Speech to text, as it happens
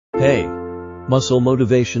Hey, Muscle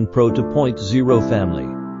Motivation Pro 2.0 family.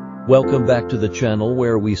 Welcome back to the channel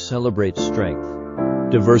where we celebrate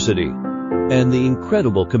strength, diversity, and the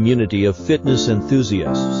incredible community of fitness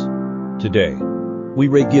enthusiasts. Today,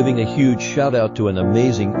 we're giving a huge shout out to an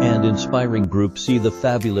amazing and inspiring group. See the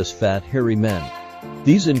fabulous fat hairy men.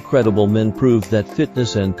 These incredible men prove that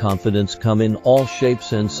fitness and confidence come in all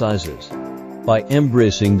shapes and sizes. By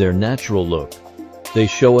embracing their natural look, they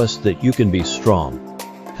show us that you can be strong,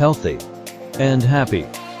 healthy, and happy,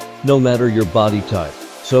 no matter your body type.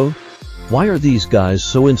 So, why are these guys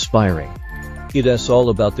so inspiring? It's all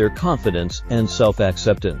about their confidence and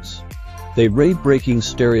self-acceptance. They breaking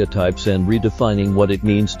stereotypes and redefining what it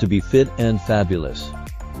means to be fit and fabulous.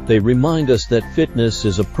 They remind us that fitness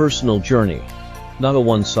is a personal journey, not a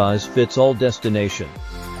one-size-fits-all destination.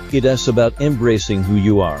 It's about embracing who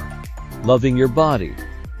you are, loving your body,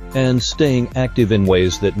 and staying active in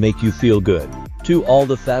ways that make you feel good. To all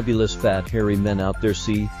the fabulous fat hairy men out there,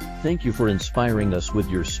 thank you for inspiring us with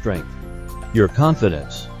your strength, your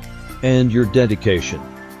confidence, and your dedication.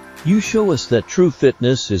 You show us that true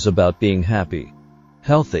fitness is about being happy,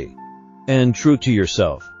 healthy, and true to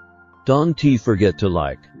yourself. Don't forget to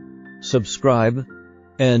like, subscribe,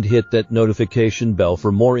 and hit that notification bell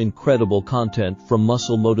for more incredible content from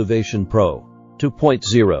Muscle Motivation Pro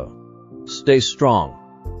 2.0. Stay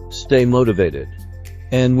strong, stay motivated,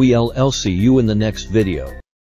 and we'll see you in the next video.